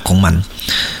งรากของมัน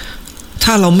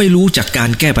ถ้าเราไม่รู้จักการ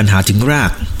แก้ปัญหาถึงรา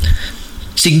ก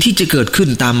สิ่งที่จะเกิดขึ้น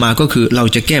ตามมาก็คือเรา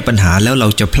จะแก้ปัญหาแล้วเรา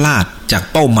จะพลาดจาก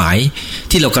เป้าหมาย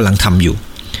ที่เรากำลังทำอยู่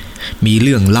มีเ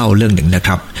รื่องเล่าเรื่องหนึ่งนะค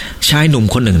รับชายหนุ่ม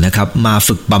คนหนึ่งนะครับมา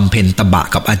ฝึกบำเพ็ญตบะ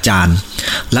กับอาจารย์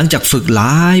หลังจากฝึกหล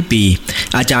ายปี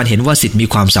อาจารย์เห็นว่าศิษย์มี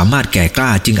ความสามารถแก่กล้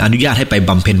าจึงอนุญาตให้ไปบ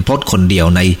ำเพ็ญพรตคนเดียว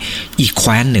ในอีกแค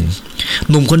ว้นหนึ่ง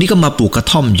หนุ่มคนนี้ก็มาปลูกกระ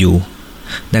ท่อมอยู่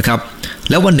นะครับ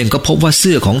แล้ววันหนึ่งก็พบว่าเ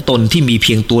สื้อของตนที่มีเ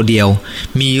พียงตัวเดียว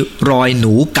มีรอยห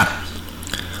นูกัด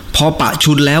พอปะ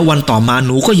ชุนแล้ววันต่อมาห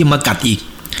นูก็ยังมากัดอีก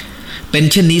เป็น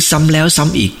เช่นนี้ซ้ำแล้วซ้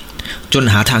ำอีกจน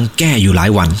หาทางแก้อยู่หลาย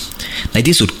วันใน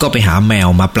ที่สุดก็ไปหาแมว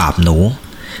มาปราบหนู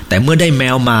แต่เมื่อได้แม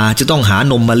วมาจะต้องหา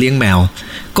นมมาเลี้ยงแมว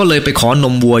ก็เลยไปขอน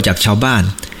มวัวจากชาวบ้าน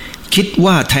คิด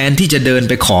ว่าแทนที่จะเดิน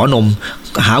ไปขอนม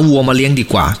หาวัวมาเลี้ยงดี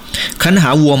กว่าคันหา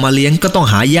วัวมาเลี้ยงก็ต้อง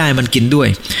หาหญ้ามันกินด้วย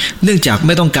เนื่องจากไ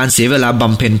ม่ต้องการเสียเวลาบ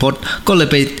ำเพ็ญพจน์ก็เลย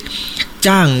ไป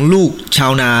จ้างลูกชา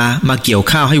วนามาเกี่ยว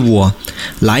ข้าวให้วัว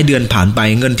หลายเดือนผ่านไป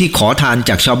เงินที่ขอทาน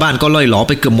จากชาวบ้านก็ล่อยหลอ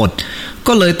ไปเกือบหมด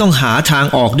ก็เลยต้องหาทาง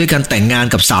ออกด้วยการแต่งงาน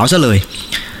กับสาวซะเลย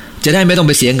จะได้ไม่ต้องไ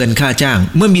ปเสียเงินค่าจ้าง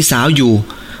เมื่อมีสาวอยู่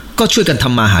ก็ช่วยกันท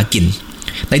ำมาหากิน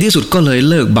ในที่สุดก็เลย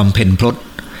เลิกบำเพ็ญพรต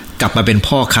กลับมาเป็น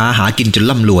พ่อค้าหากินจน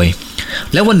ร่ำรวย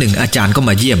แล้ววันหนึ่งอาจารย์ก็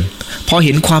มาเยี่ยมพอเ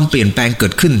ห็นความเปลี่ยนแปลงเกิ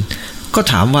ดขึ้นก็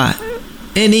ถามว่า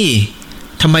นี่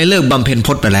ทำไมเลิกบำเพ็ญพ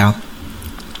รตไปแล้ว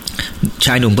ช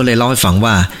ายหนุ่มก็เลยเล่าให้ฟัง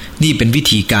ว่านี่เป็นวิ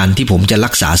ธีการที่ผมจะรั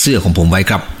กษาเสื้อของผมไว้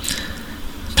ครับ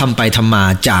ทำไปทำมา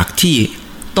จากที่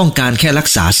ต้องการแค่รัก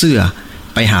ษาเสื้อ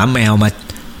ไปหาแมวมา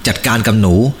จัดการกับห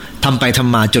นูทำไปท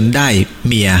ำมาจนได้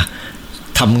เมีย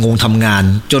ทำงาน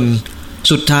จน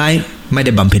สุดท้ายไม่ไ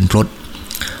ด้บำเพ็ญพรต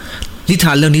นิท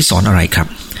านเรื่องนี้สอนอะไรครับ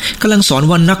กำลังสอน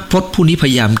ว่านักพรตผู้นี้พ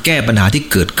ยายามแก้ปัญหาที่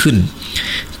เกิดขึ้น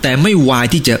แต่ไม่วาย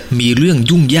ที่จะมีเรื่อง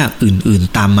ยุ่งยากอื่น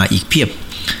ๆตามมาอีกเพียบ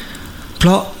เพร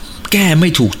าะแก้ไม่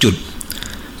ถูกจุด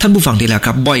ท่านผู้ฟังที่รักค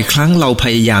รับบ่อยครั้งเราพ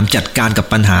ยายามจัดการกับ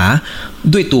ปัญหา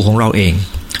ด้วยตัวของเราเอง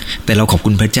แต่เราขอบ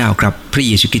คุณพระเจ้าครับพระเ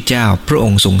ยซูคริสต์เจ้าพระอ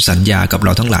งค์ทรงสัญญากับเร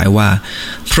าทั้งหลายว่า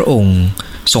พระองค์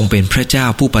ทรงเป็นพระเจ้า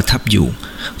ผู้ประทับอยู่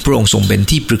พระองค์ทรงเป็น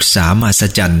ที่ปรึกษามหัศ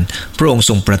จรรย์พระองค์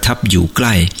ทรงประทับอยู่ใก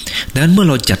ล้ดังนั้นเมื่อ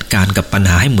เราจัดการกับปัญ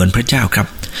หาให้เหมือนพระเจ้าครับ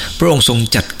พระองค์ทรง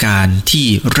จัดการที่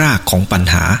รากของปัญ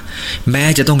หาแม้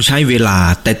จะต้องใช้เวลา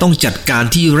แต่ต้องจัดการ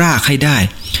ที่รากให้ได้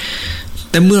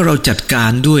แต่เมื่อเราจัดกา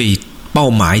รด้วยเป้า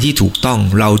หมายที่ถูกต้อง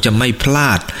เราจะไม่พล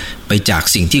าดไปจาก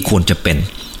สิ่งที่ควรจะเป็น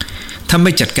ถ้าไ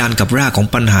ม่จัดการกับรากของ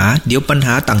ปัญหาเดี๋ยวปัญห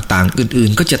าต่างๆอื่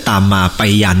นๆก็จะตามมาไป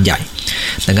ยานใหญ่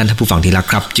ดังนั้นท่านผู้ฟังที่รัก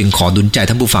ครับจึงขอดุลใจ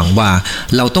ท่านผู้ฟังว่า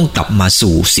เราต้องกลับมา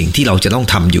สู่สิ่งที่เราจะต้อง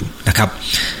ทำอยู่นะครับ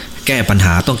แก้ปัญห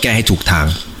าต้องแก้ให้ถูกทาง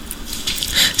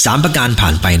3ประการผ่า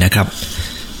นไปนะครับ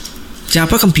จาก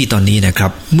พระคัมภีร์ตอนนี้นะครั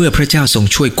บเมื่อพระเจ้าทรง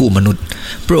ช่วยกู้มนุษย์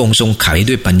พระองค์ทรงไข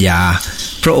ด้วยปัญญา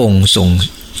พระองค์ทรง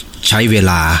ใช้เว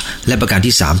ลาและประการ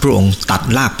ที่3พระองค์ตัด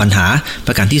รากปัญหาป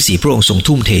ระการที่4พระองค์ทรง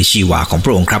ทุ่มเทชีวาของพ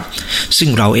ระองค์ครับซึ่ง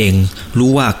เราเองรู้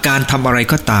ว่าการทำอะไร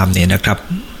ก็ตามเนี่ยนะครับ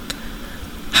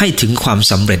ให้ถึงความ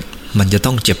สำเร็จมันจะ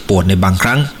ต้องเจ็บปวดในบางค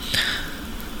รั้ง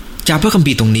จากพระคัม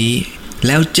ภีร์ตรงนี้แ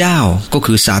ล้วเจ้าก็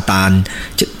คือซาตาน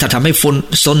จะทำให้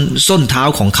ส้นเท้า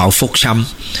ของเขาฟกช้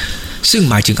ำซึ่ง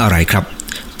หมายถึงอะไรครับ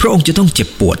พระองค์จะต้องเจ็บ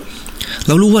ปวดเ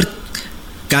รารู้ว่า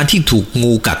การที่ถูก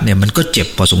งูกัดเนี่ยมันก็เจ็บ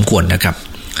พอสมควรนะครับ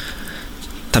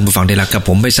ท่านผู้ฟังที่รักครับ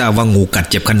ผมไม่ทราบว่างูกัด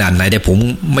เจ็บขนาดไหนแต่ผม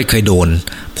ไม่เคยโดน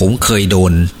ผมเคยโด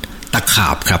นตะขา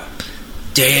บครับ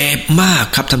เจ็บมาก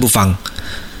ครับท่านผู้ฟัง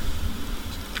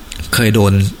เคยโด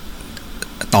น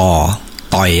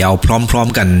ต่อยเอาพร้อม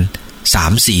ๆกัน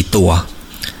 3-4 ตัว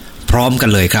พร้อมกัน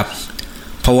เลยครับ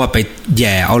เพราะว่าไปแ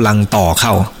ย่เอารังต่อเข้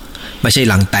าไม่ใช่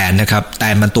รังแตนนะครับแต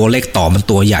นมันตัวเล็กต่อมัน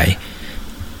ตัวใหญ่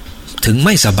ถึงไ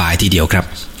ม่สบายทีเดียวครับ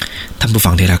ท่านผู้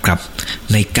ฟังที่รักครับ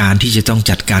ในการที่จะต้อง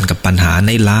จัดการกับปัญหาใ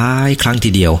นหลายครั้งที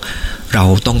เดียวเรา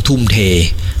ต้องทุ่มเท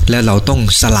และเราต้อง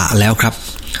สละแล้วครับ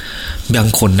บาง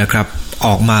คนนะครับอ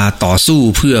อกมาต่อสู้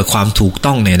เพื่อความถูก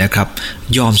ต้องเนี่ยนะครับ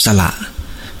ยอมสละ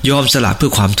เพื่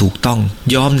อความถูกต้อง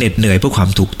ยอมเหน็ดเหนื่อยเพื่อความ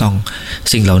ถูกต้อง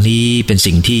สิ่งเหล่านี้เป็น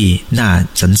สิ่งที่น่า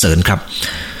สรรเสริญครับ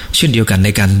เช่นเดียวกันใน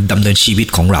การดำเนินชีวิต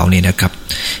ของเราเนี่ยนะครับ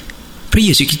พระเย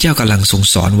ซูคริสต์เจ้ากำลังทรง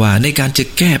สอนว่าในการจะ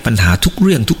แก้ปัญหาทุกเ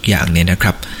รื่องทุกอย่างเนี่ยนะค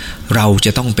รับเราจ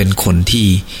ะต้องเป็นคนที่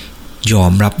ยอ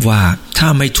มรับว่าถ้า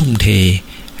ไม่ทุ่มเท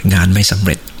งานไม่สำเ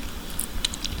ร็จ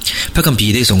พระคัมภี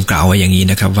ร์ได้ทรงกล่าวไว้อย่างนี้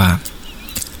นะครับว่า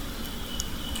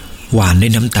หวานด้ว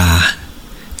ยน้ำตา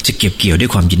จะเก็บเกี่ยวด้ว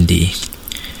ยความยินดี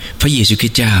พระเยซูคริ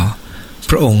สต์เจ้า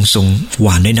พระองค์ทรงหว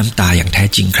านด้วยน้ำตาอย่างแท้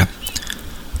จริงครับ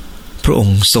พระอง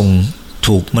ค์ทรง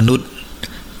ถูกมนุษย์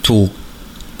ถูก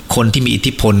คนที่มีอิท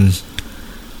ธิพล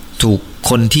ถูก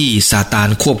คนที่ซาตาน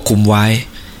ควบคุมไว้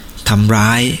ทำร้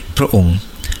ายพระองค์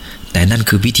แต่นั่น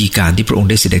คือวิธีการที่พระองค์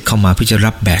ได้เสด็จเข้ามาเพื่อจะ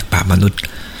รับแบกบาปมนุษย์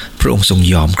พระองค์ทรง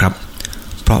ยอมครับ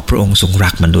เพราะพระองค์ทรงรั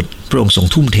กมนุษย์พระองค์ทรง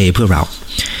ทุ่มเทเพื่อเรา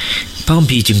พระคัม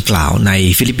ภีร์จึงกล่าวใน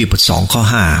ฟิลิปปีบท2ข้อ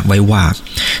5ไว้ว่า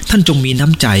ท่านจงมีน้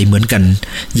ำใจเหมือนกัน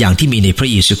อย่างที่มีในพระ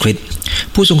เยซูคริสต์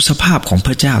ผู้ทรงสภาพของพ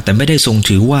ระเจ้าแต่ไม่ได้ทรง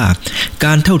ถือว่าก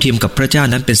ารเท่าเทียมกับพระเจ้า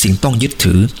นั้นเป็นสิ่งต้องยึด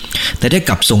ถือแต่ได้ก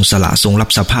ลับทรงสละทรงรับ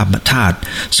สภาพธาตุ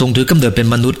ทรงถือกำเนิดเป็น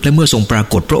มนุษย์และเมื่อทรงปรา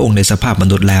กฏพระองค์ในสภาพม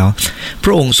นุษย์แล้วพ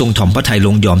ระองค์ทรงถ่อมพระทัยล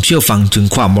งยอมเชื่อฟังถึง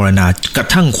ความมรณากระ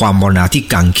ทั่งความมรณาที่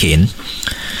กางเขน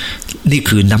นี่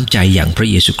คือน้ำใจอย่างพระ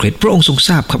เยซูคริสต์พระองค์ทรงท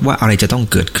ราบครับว่าอะไรจะต้อง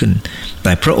เกิดขึ้นแ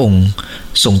ต่พระองค์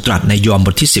ทรงตรัสในยอห์นบ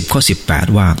ทที่10ข้อ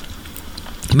18ว่า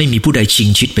ไม่มีผู้ใดชิง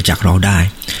ชีวิตไปจากเราได้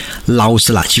เราส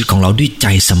ละชีวิตของเราด้วยใจ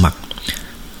สมัคร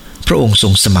พระองค์ทร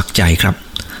งสมัครใจครับ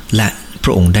และพร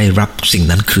ะองค์ได้รับสิ่ง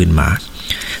นั้นคืนมา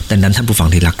ดังนั้นท่านผู้ฟัง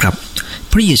ที่รักครับ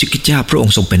พระเยซูคริสต์เจ้าพระอง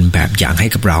ค์ทรงเป็นแบบอย่างให้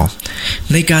กับเรา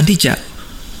ในการที่จะ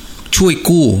ช่วย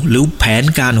กู้หรือแผน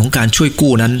การของการช่วย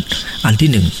กู้นั้นอันที่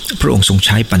1พระองค์ทรงใ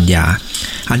ช้ปัญญา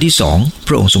อันที่2พ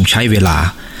ระองค์ทรงใช้เวลา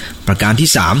ประการที่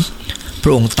3พร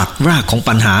ะองค์ตัดรากของ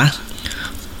ปัญหา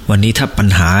วันนี้ถ้าปัญ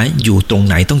หาอยู่ตรง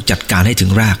ไหนต้องจัดการให้ถึ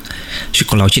งรากชีวิต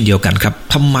ของเราเช่นเดียวกันครับ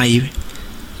ทำไม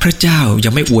พระเจ้ายั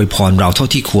งไม่อวยพรเราเท่า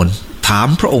ที่ควรถาม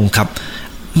พระองค์ครับ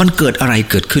มันเกิดอะไร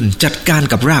เกิดขึ้นจัดการ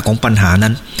กับรากของปัญหา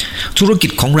นั้นธุรกิ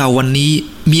จของเราวันนี้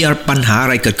มีปัญหาอะ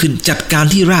ไรเกิดขึ้นจัดการ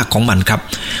ที่รากของมันครับ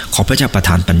ขอพระเจ้าประท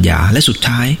านปัญญาและสุด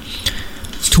ท้าย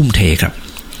ทุ่มเทครับ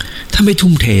ถ้าไม่ทุ่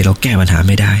มเทเราแก้ปัญหาไ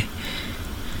ม่ได้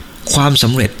ความส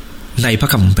ำเร็จในพระ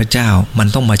คำของพระเจ้ามัน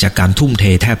ต้องมาจากการทุ่มเท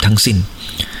แทบทั้งสิ้น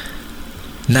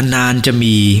นานๆจะ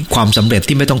มีความสำเร็จ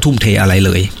ที่ไม่ต้องทุ่มเทอะไรเ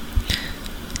ลย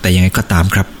แต่ยังไงก็ตาม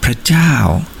ครับพระเจ้า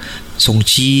ทรง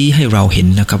ชี้ให้เราเห็น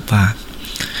นะครับว่า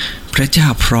พระเจ้า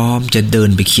พร้อมจะเดิน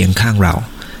ไปเคียงข้างเรา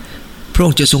พระอ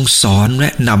งค์จะทรงสอนและ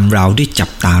นำเราด้วยจับ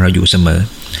ตาเราอยู่เสมอ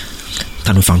ท่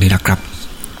านผู้ฟังที่รักครับ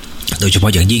โดยเฉพา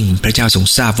ะอย่างยิ่งพระเจ้าทรง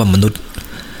ทราบว่ามนุษย์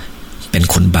เป็น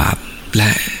คนบาปและ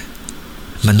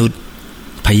มนุษย์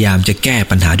พยายามจะแก้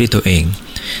ปัญหาด้วยตัวเอง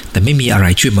แต่ไม่มีอะไร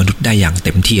ช่วยมนุษย์ได้อย่างเ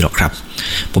ต็มที่หรอกครับ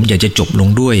ผมอยากจะจบลง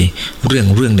ด้วยเรื่อง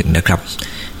หนึ่งนะครับ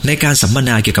ในการสัมมน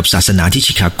าเกี่ยวกับศาสนาที่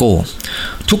ชิคาโก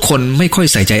ทุกคนไม่ค่อย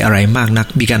ใส่ใจอะไรมากนัก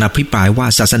มีการอภิปรายว่า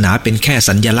ศาสนาเป็นแค่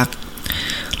สัญลักษณ์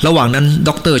ระหว่างนั้นด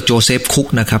ร.โจเซฟคุก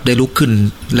นะครับได้ลุกขึ้น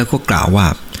แล้วก็กล่าวว่า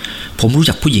ผมรู้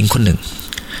จักผู้หญิงคนหนึ่ง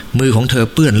มือของเธอ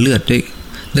เปื้อนเลือดด้วย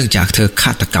เนื่องจากเธอฆ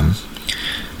าตกรรม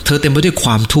เธอเต็มไปด้วยคว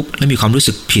ามทุกข์และมีความรู้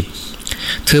สึกผิด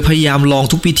เธอพยายามลอง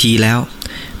ทุกวิธีแล้ว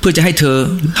เพื่อจะให้เธอ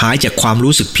หายจากความ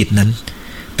รู้สึกผิดนั้น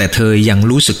แต่เธอยัง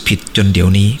รู้สึกผิดจนเดี๋ยว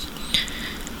นี้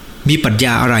มีปรัชญ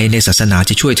าอะไรในศาสนา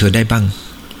จะช่วยเธอได้บ้าง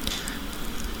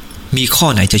มีข้อ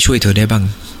ไหนจะช่วยเธอได้บ้าง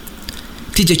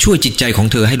ที่จะช่วยจิตใจของ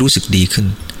เธอให้รู้สึกดีขึ้น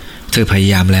เธอพย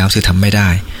ายามแล้วเธอทำไม่ได้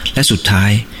และสุดท้า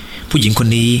ยผู้หญิงคน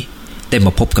นี้ได้ม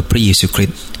าพบกับพระเยซูคริส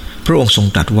ต์พระองค์ทรง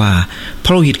ตรัสว่าพร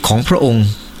ะโลหิตของพระองค์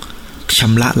ช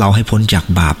ำระเราให้พ้นจาก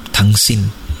บาปทั้งสิ้น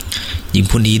หญิง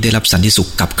ผู้นี้ได้รับสันติสุข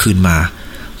กลับคืนมา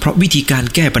เพราะวิธีการ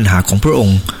แก้ปัญหาของพระอง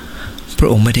ค์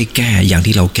ไม่ได้แก้อย่าง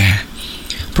ที่เราแก้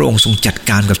พระองค์ทรงจัด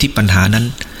การกับที่ปัญหานั้น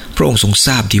พระองค์ทรงท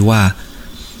ราบดีว่า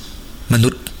มนุ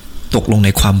ษย์ตกลงใน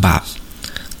ความบาป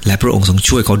และพระองค์ทรง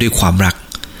ช่วยเขาด้วยความรัก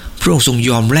พระองค์ทรง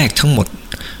ยอมแลกทั้งหมด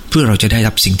เพื่อเราจะได้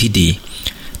รับสิ่งที่ดี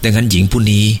ดังนั้นหญิงผู้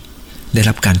นี้ ได้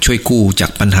รับการช่วยกู้จา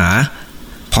กปัญหา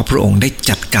เพราะพระองค์ได้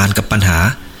จัดการกับปัญหา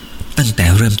ตั้งแต่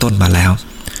เริ่มต้นมาแล้ว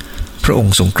พระอง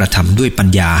ค์ทรงกระทำด้วยปัญ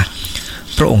ญา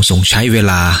พระองค์ทรงใช้เว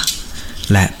ลา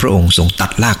และพระองค์ทรงตั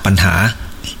ดรากปัญหา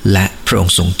และพระอง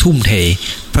ค์ทรงทุ่มเท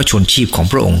พระชนชีพของ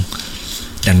พระองค์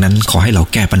ดังนั้นขอให้เรา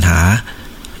แก้ปัญหา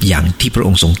อย่างที่พระอ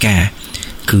งค์ทรงแก้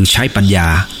คือใช้ปัญญา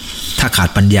ถ้าขาด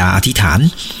ปัญญาอธิษฐาน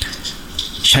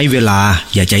ใช้เวลา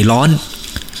อย่าใจร้อน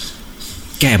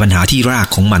แก้ปัญหาที่ราก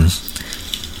ของมัน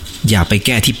อย่าไปแ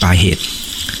ก้ที่ปลายเหตุ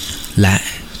และ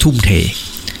ทุ่มเท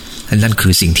นั่นคื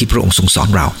อสิ่งที่พระองค์ทรงสอน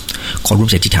เราขอร่วม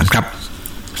ใจอธิษฐานครับ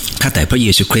ข้าแต่พระเย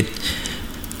ซูคริสต์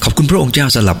ขอบคุณพระองค์เจ้า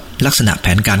สำหรับลักษณะแผ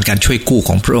นการช่วยกู้ข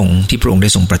องพระองค์ที่พระองค์ได้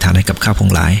ทรงประทานให้กับข้าพง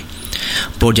หลาย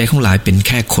โปรดใจของหลายเป็นแ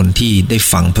ค่คนที่ได้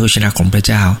ฟังพระวจนะของพระ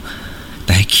เจ้าแ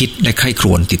ต่ให้คิดและใคร่คร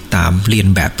วญติดตามเรียน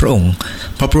แบบพระองค์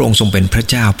เพราะพระองค์ทรงเป็นพระ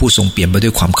เจ้าผู้ทรงเปี่ยมไปด้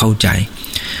วยความเข้าใจ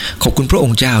ขอบคุณพระอ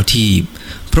งค์เจ้าที่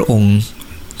พระองค์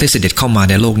ได้เสด็จเข้ามา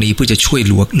ในโลกนี้เพื่อจะช่วยเ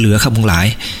หลือข้าพงหลาย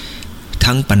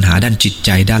ทั้งปัญหาด้านจิตใจ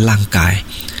ด้านร่างกาย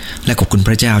และขอบคุณพ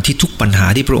ระเจ้าที่ทุกปัญหา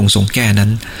ที่พระองค์ทรงแก้นั้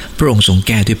นพระองค์ทรงแ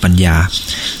ก้ด้วยปัญญา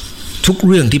ทุกเ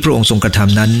รื่องที่พระองค์ทรงกระท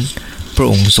ำนั้นพระ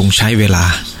องค์ทรงใช้เวลา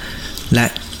และ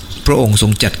พระองค์ทร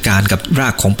งจัดการกับรา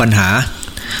กของปัญหา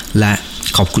และ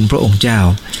ขอบคุณพระองค์เจ้า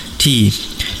ที่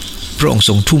พระองค์ท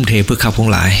รงทุ่มเทเพื่อข้าพง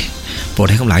หลายโปรด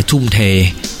ให้ข้าพงหลายทุ่มเท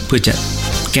เพื่อจะ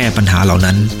แก้ปัญหาเหล่า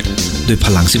นั้นด้วยพ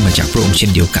ลังซึ่งมาจากพระองค์เช่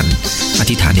นเดียวกันอ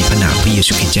ธิษฐานในพระนามพระเย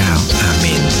ซูคริสต์เจ้าอาเม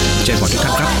นเจ้า